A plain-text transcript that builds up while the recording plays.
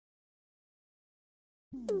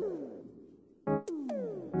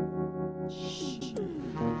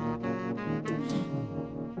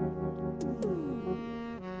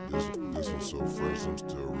so fresh, I'm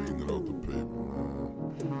still reading it off the paper, man.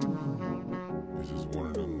 It's just one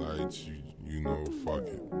of them nights, you know, fuck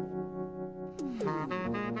it. Fuck it,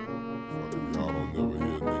 y'all don't never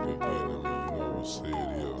hear a nigga again, I mean, you know what say it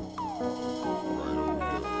here. Right over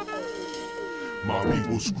here. My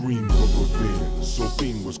people scream for revenge, so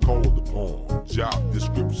Fiend was called upon. Job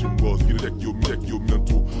description was get it your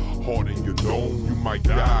mental heart in your dome. You might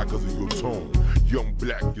die cause of your tone. Young,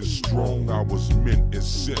 black, and strong, I was meant and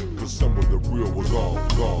sent, cause some of the real was all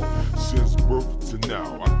gone. Since birth to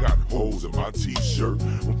now, I got holes in my t-shirt.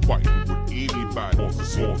 I'm fighting with anybody wants to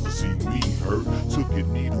see me hurt. Took a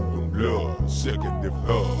needle and blood, second if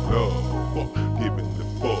love. Fuck giving the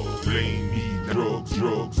fuck, blame me,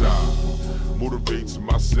 drugs, I motivates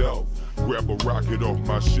myself. Grab a rocket off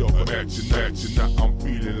my shelf, action, now I'm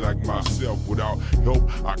feeling like myself. Without help,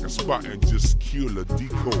 I can spot and just kill a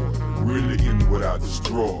decoy. Really in what I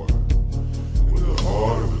destroy. With the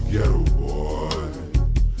heart of a ghetto boy,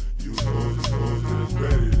 you supposed is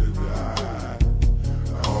ready to die.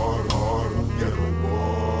 The heart of a ghetto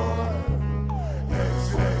boy,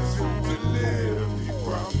 ask him to live. He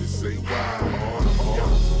probably say why. Heart of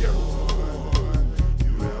a ghetto boy,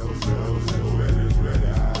 you ever ready to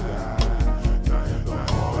die.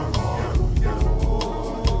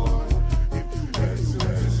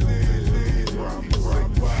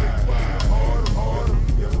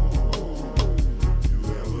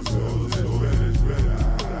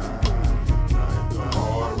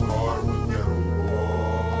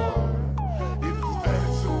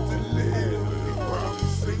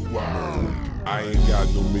 I ain't got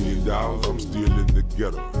no $1 million, I'm still in the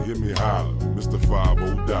ghetto. Hear me holler, Mr.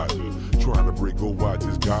 5-0 Dodger. Trying to break old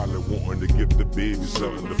watches, godly, wanting to give the baby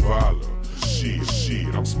something to follow.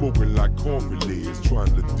 Shit, I'm smoking like cornflakes,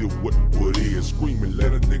 trying to deal with what is. Screaming,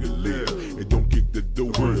 let a nigga live, and don't kick the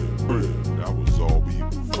door in. That was all we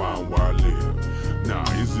find where I live. Now,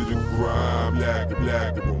 is it a crime?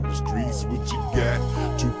 Black on the streets, what you got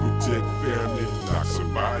to protect family? Knock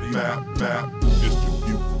somebody map,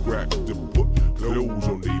 distribute crack to put clothes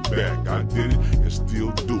on their back. I did it and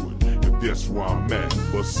still do it, if that's where I'm at.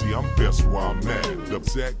 But see, I'm best where I'm at. The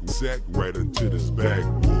sack right into this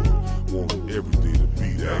backwood. Want every day to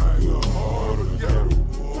be that good. Heart of the ghetto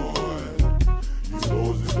boy, you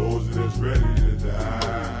supposed that's ready to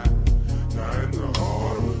die. Now in the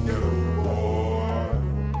heart of the ghetto boy,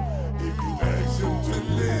 if you ask him to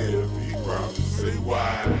live, he probably say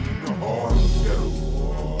why. In the heart of the ghetto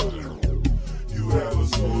boy, you have a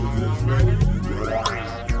soul that's ready to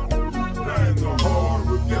die. Now in the heart of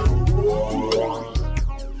the ghetto boy,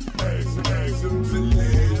 ask him to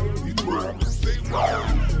live, he probably say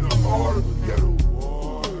why. Heart of a ghetto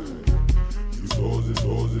boy, you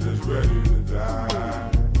supposed is ready to die.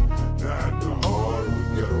 Not the heart of a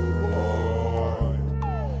ghetto boy,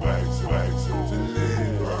 wax him to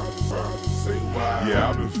live, probably say why. Yeah,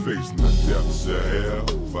 I've been facing the depths of hell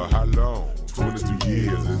for how long? 22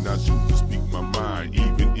 years, and I choose to speak my mind,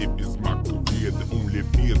 even if it's my career. The only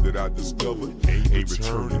fear that I discovered ain't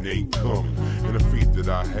returning, ain't coming. And the faith that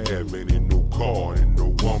I have, man, ain't no car, ain't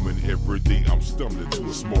no woman. Every day I'm stumbling to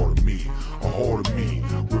a smaller me, a harder me,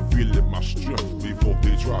 revealing my strength before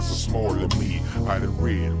they try to smaller me. I done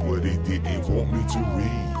read what they didn't want me to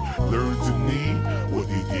read, learn to need what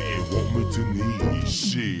they didn't want me to need.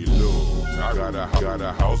 Shit, look, I got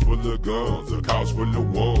a house full of guns, a couch full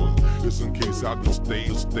of ones, just in case I don't stay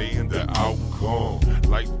in the outcome.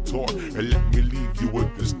 Like taught, and let me leave you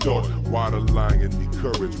with this thought. Why the lion need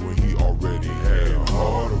courage when he already had a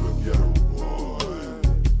heart of a ghetto